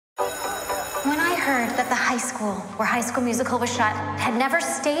When I heard that the high school where High School Musical was shot had never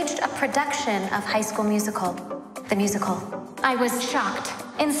staged a production of High School Musical, the musical, I was shocked,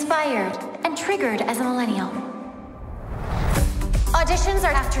 inspired, and triggered as a millennial. Auditions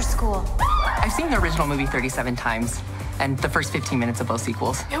are after school. I've seen the original movie 37 times, and the first 15 minutes of both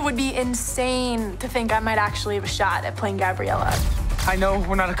sequels. It would be insane to think I might actually have a shot at playing Gabriella. I know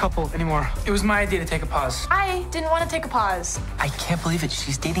we're not a couple anymore. It was my idea to take a pause. I didn't want to take a pause. I can't believe it.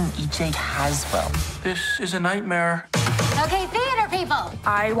 She's dating EJ Haswell. This is a nightmare. Okay, theater people.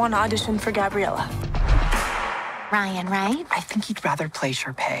 I want to audition for Gabriella. Ryan, right? I think he'd rather play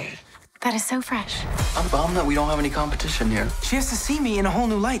Sharpay. That is so fresh. I'm bummed that we don't have any competition here. She has to see me in a whole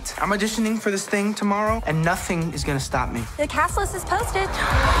new light. I'm auditioning for this thing tomorrow, and nothing is gonna stop me. The cast list is posted.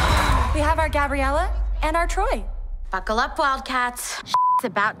 We have our Gabriella and our Troy. Buckle up, Wildcats. It's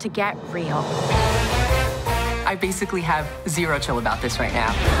about to get real. I basically have zero chill about this right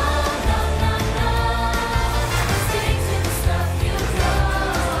now.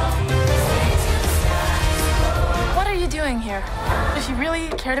 What are you doing here? If you really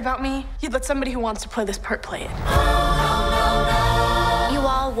cared about me, you'd let somebody who wants to play this part play it. You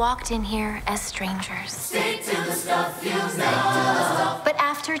all walked in here as strangers. Stick to the stuff you know. But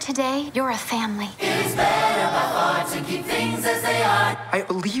after today, you're a family. It's better by far to keep things as they are. I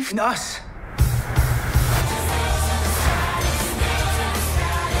believe in us.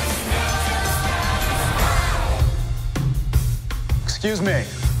 Excuse me,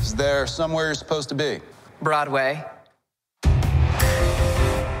 is there somewhere you're supposed to be? Broadway.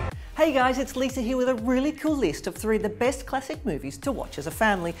 Hey guys, it's Lisa here with a really cool list of 3 of the best classic movies to watch as a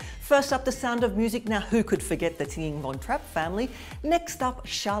family. First up, The Sound of Music. Now, who could forget the singing Von Trapp family? Next up,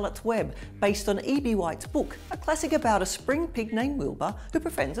 Charlotte's Web, based on E.B. White's book, a classic about a spring pig named Wilbur who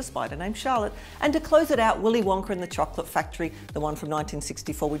befriends a spider named Charlotte. And to close it out, Willy Wonka and the Chocolate Factory, the one from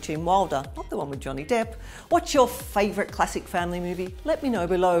 1964 with Gene Wilder, not the one with Johnny Depp. What's your favourite classic family movie? Let me know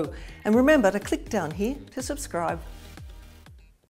below. And remember to click down here to subscribe.